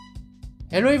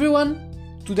Hello everyone!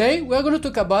 Today we are going to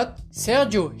talk about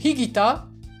Sergio Higuita,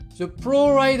 the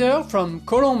pro rider from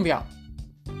Colombia.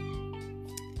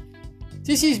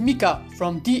 This is Mika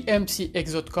from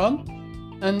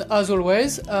DMCX.com, and as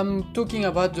always I'm talking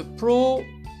about the pro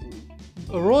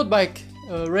road bike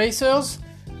racers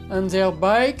and their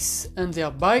bikes and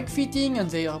their bike fitting and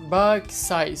their bike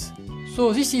size.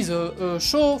 So this is a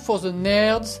show for the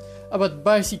nerds about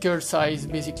bicycle size,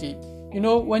 basically. You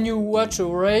know, when you watch a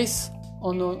race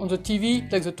on the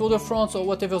TV, like the Tour de France or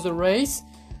whatever the race,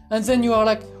 and then you are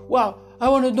like, wow, I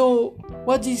want to know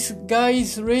what this guy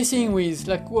is racing with,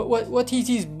 like what is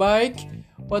his bike,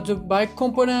 what the bike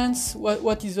components,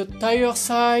 what is the tire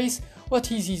size,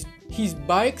 what is his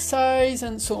bike size,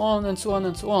 and so on and so on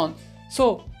and so on.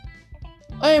 So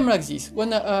I am like this.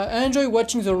 When I enjoy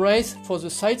watching the race for the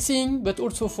sightseeing, but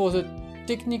also for the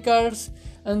technicals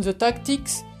and the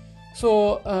tactics.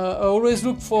 So I always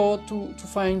look to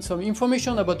find some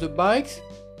information about the bikes,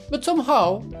 but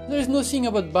somehow there is nothing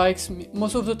about bikes.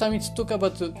 Most of the time it's talk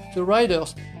about the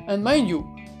riders, and mind you,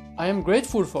 I am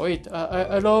grateful for it.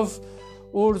 I love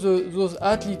all those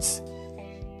athletes.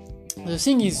 The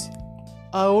thing is,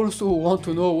 I also want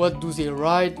to know what do they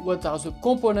ride, what are the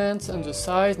components and the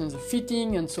size and the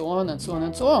fitting and so on and so on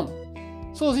and so on.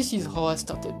 So this is how I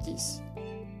started this.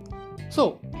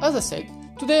 So, as I said,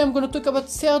 today I'm going to talk about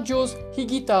Sergio's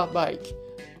Higuita bike.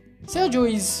 Sergio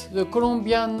is the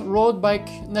Colombian road bike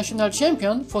national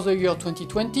champion for the year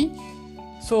 2020.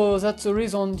 So that's the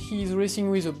reason he is racing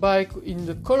with a bike in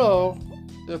the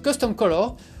custom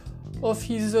color of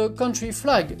his country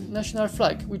flag, national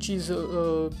flag, which is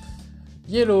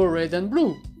yellow, red and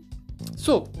blue.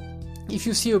 So if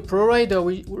you see a pro rider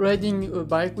riding a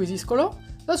bike with this color,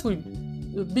 that will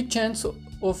be a big chance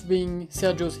of being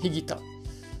Sergio's Higuita.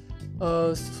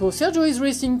 So Sergio is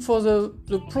racing for the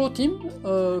pro team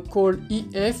called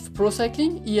EF Pro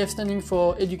Cycling, EF standing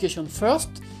for Education First.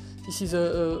 This is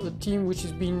a team which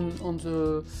has been on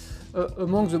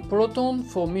among the peloton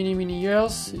for many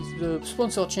years. The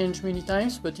sponsor changed many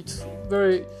times, but it's a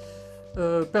very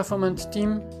performant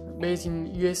team based in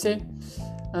USA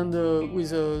and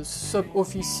with a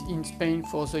sub-office in Spain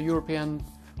for the European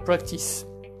practice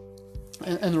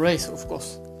and race, of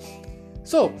course.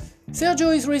 So,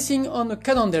 Sergio is racing on a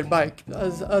Cannondale bike,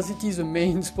 as it is the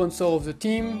main sponsor of the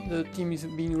team. The team has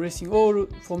been racing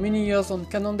for many years on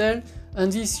Cannondale,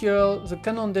 and this year the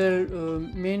Cannondale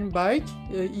main bike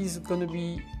is going to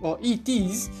be, or it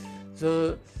is,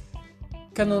 the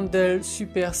Cannondale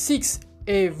Super 6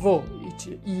 Evo, it's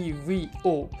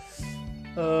EVO,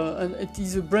 and it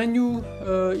is a brand new.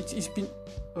 It's been,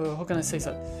 how can I say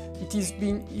that? It's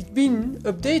been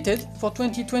updated for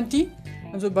 2020.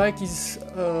 And the bike is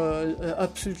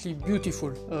absolutely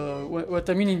beautiful. What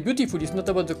I mean in beautiful is not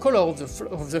about the color of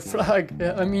the flag.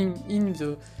 I mean in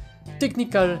the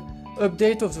technical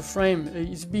update of the frame.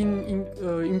 It's been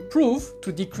improved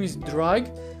to decrease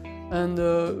drag and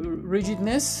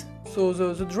rigidness. So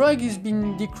the drag has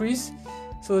been decreased.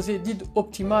 So they did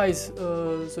optimize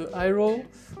the aero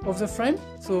of the frame.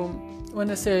 So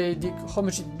when I say how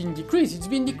much it's been decreased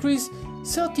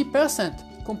 30%.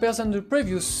 Compared to the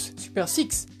previous Super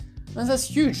 6, and that's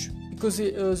huge because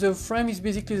the frame is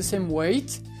basically the same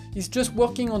weight. It's just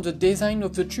working on the design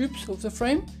of the tubes of the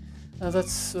frame, and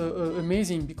that's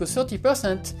amazing because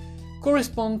 30%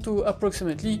 correspond to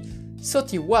approximately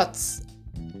 30 watts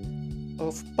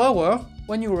of power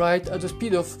when you ride at the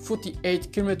speed of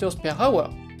 48 kilometers per hour.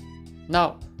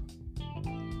 Now,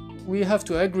 we have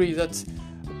to agree that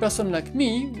person like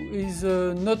me is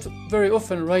not very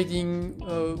often riding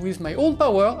with my own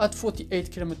power at 48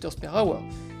 kilometers per hour.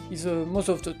 Is most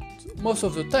of the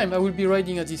time I will be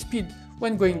riding at this speed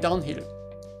when going downhill.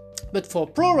 But for a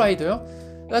pro rider,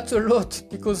 that's a lot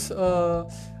because they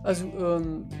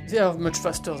are much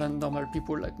faster than normal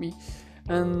people like me.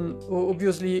 And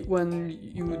obviously, when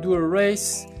you do a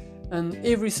race, and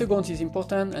every second is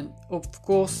important, and of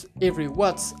course every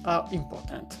watts are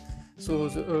important. So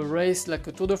a race like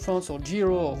a Tour de France or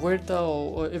Giro or Vuelta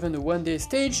or even a one-day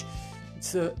stage,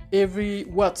 it's every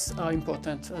watts are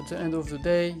important. At the end of the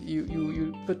day,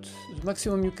 you put the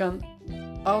maximum you can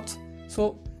out.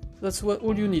 So that's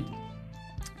all you need.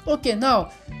 Okay, now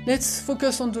let's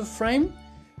focus on the frame.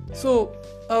 So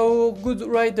our good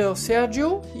rider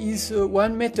Sergio is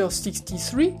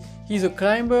 1.63 m. He's a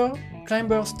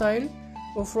climber style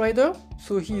of rider.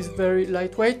 So he's very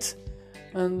lightweight.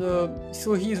 And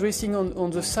so he is racing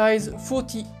on the size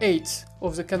 48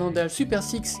 of the Cannondale Super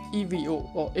 6 EVO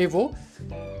or Evo,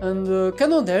 and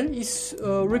Cannondale is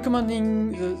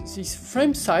recommending this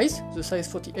frame size, the size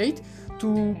 48,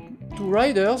 to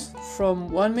riders from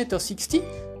 1.60 m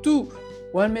to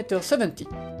 1.70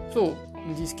 m. So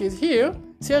in this case here,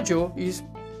 Sergio is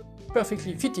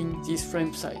perfectly fitting this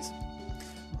frame size.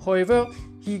 However,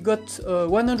 he got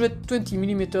 120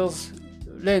 millimeters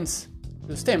length.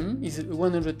 The stem is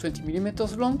 120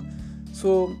 millimeters long,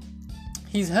 so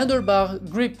his handlebar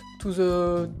grip to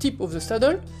the tip of the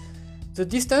saddle, the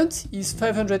distance is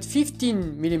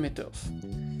 515 millimeters.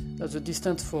 That's the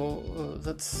distance for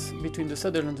that's between the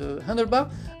saddle and the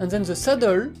handlebar, and then the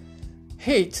saddle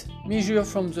height measured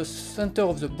from the center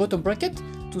of the bottom bracket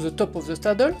to the top of the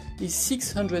saddle is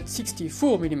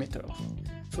 664 millimeters.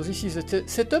 So this is a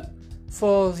setup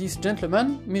for this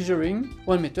gentleman measuring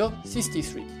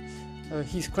 1.63 m.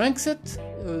 His crankset,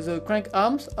 the crank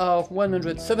arms are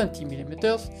 170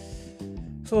 millimeters.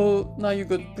 So now you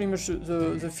got pretty much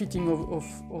the fitting of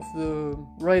the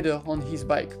rider on his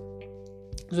bike.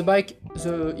 The bike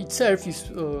itself is,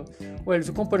 well,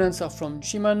 the components are from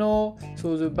Shimano,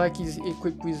 so the bike is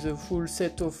equipped with a full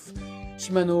set of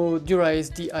Shimano Dura-Ace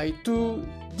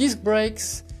Di2 disc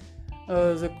brakes.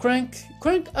 The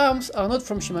crank arms are not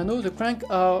from Shimano, the crank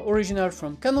are original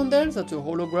from Cannondale, that's a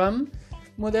hologram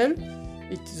model.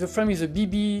 The frame is a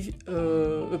BB,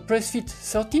 a press fit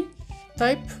 30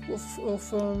 type of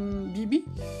BB.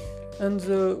 And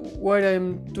while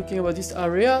I'm talking about this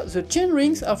area, the chain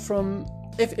rings are from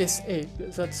FSA,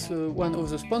 that's one of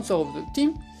the sponsors of the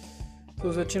team.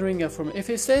 So the chain rings are from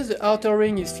FSA, the outer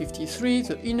ring is 53,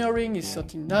 the inner ring is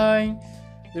 39.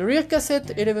 The rear cassette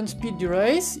 11-speed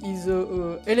Dura-Ace is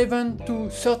 11 to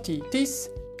 30 teeth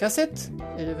cassette,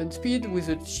 11 speed with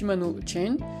a Shimano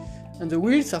chain. And the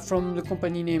wheels are from the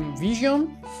company name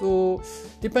Vision, so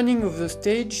depending on the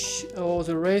stage or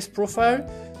the race profile,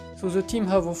 so the team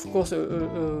have of course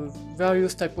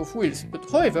various type of wheels. But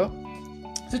however,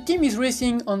 the team is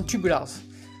racing on tubulars.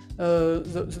 The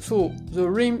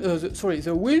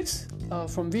wheels are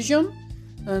from Vision,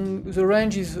 and the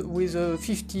range is with a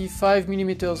 55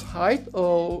 millimeters height,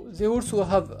 or they also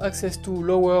have access to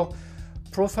lower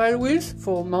profile wheels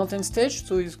for mountain stage,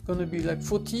 so it's gonna be like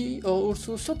 40 or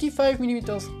also 35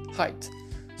 millimeters height.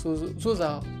 So those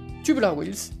are tubular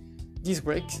wheels, disc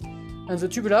brakes, and the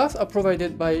tubulars are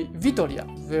provided by Vittoria,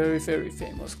 very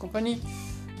famous company.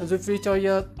 And the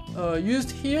Vittoria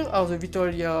used here are the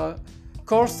Vittoria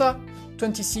Corsa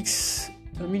 26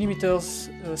 millimeters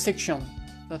section.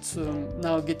 That's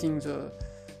now getting the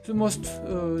most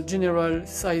general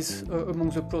size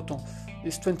among the peloton.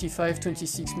 Is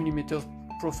 25-26 millimeters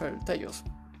profile tires.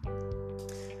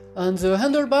 And the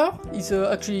handlebar is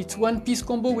actually it's one piece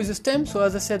combo with the stem. So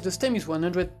as I said, the stem is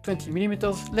 120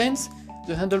 millimeters length.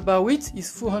 The handlebar width is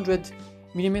 400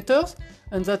 millimeters,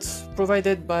 and that's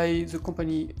provided by the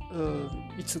company.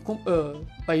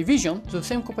 By Vision, the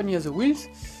same company as the wheels,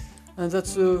 and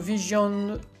that's a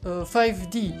Vision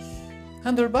 5D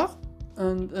handlebar,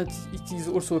 and it is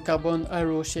also a carbon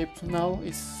aero shaped now.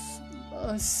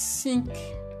 I think,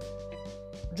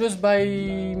 just by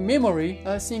memory,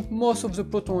 I think most of the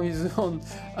peloton is on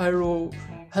aero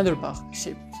handlebar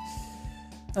shaped.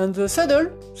 And the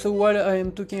saddle, so while I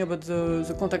am talking about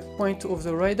the contact point of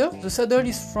the rider, the saddle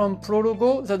is from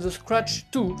Prologo, that's the Scratch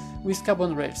 2 with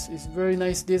carbon rails. It's very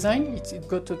nice design. It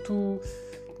got two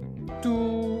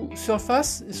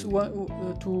surfaces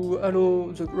to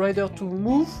allow the rider to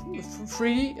move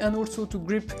freely and also to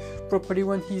grip properly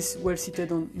when he's well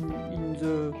seated in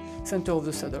the center of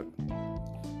the saddle.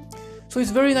 So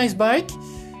it's a very nice bike.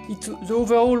 The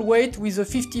overall weight with the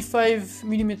 55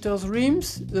 millimeters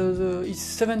rims is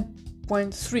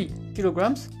 7.3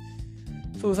 kilograms.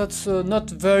 So that's not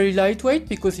very lightweight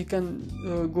because it can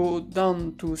go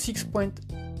down to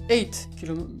 6.8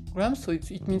 kilograms. So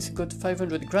it means it got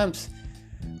 500 grams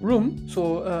room.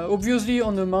 So obviously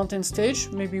on the mountain stage,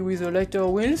 maybe with lighter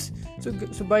wheels,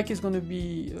 the bike is going to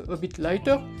be a bit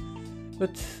lighter.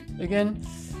 But again,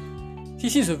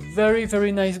 this is a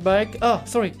very nice bike.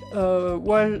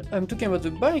 While I'm talking about the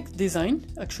bike design,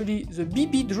 actually the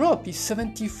BB drop is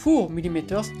 74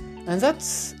 millimeters, and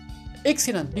that's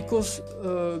excellent because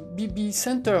BB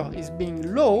center is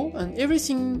being low, and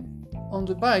everything on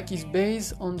the bike is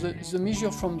based on the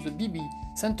measure from the BB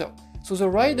center. So the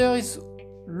rider is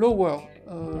lower.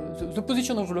 The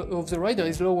position of the rider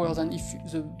is lower than if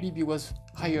the BB was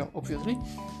higher, obviously.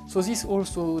 So this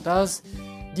also does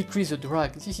decrease the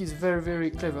drag. This is very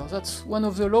clever. That's one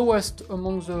of the lowest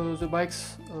among the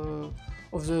bikes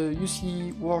of the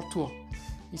UCI World Tour.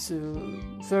 It's a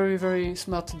very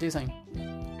smart design.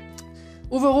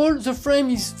 Overall, the frame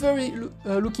is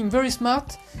looking very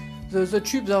smart. The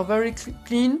tubes are very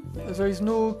clean. There is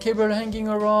no cable hanging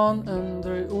around, and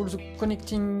all the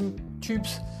connecting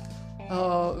tubes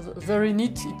are very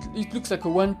neat. It looks like a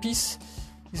one piece.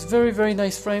 It's very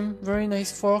nice frame, very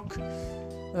nice fork.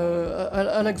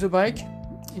 I like the bike.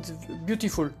 It's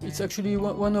beautiful. It's actually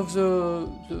one of the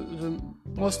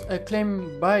most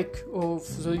acclaimed bike of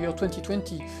the year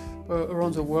 2020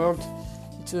 around the world.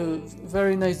 It's a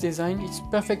very nice design. It's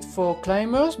perfect for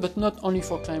climbers, but not only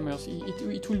for climbers.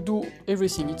 It will do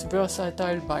everything. It's a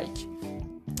versatile bike.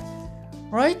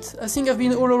 Right, I think I've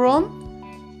been all around.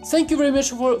 Thank you very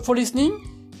much for listening.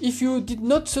 If you did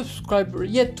not subscribe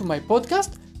yet to my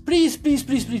podcast, please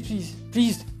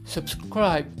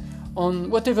subscribe on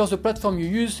whatever the platform you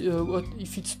use,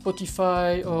 if it's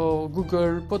Spotify or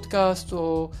Google Podcast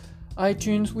or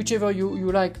iTunes, whichever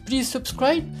you like. Please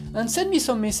subscribe and send me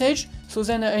some message so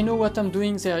then I know what I'm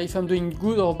doing there. If I'm doing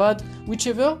good or bad,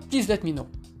 whichever, please let me know.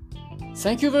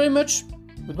 Thank you very much.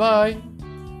 Goodbye.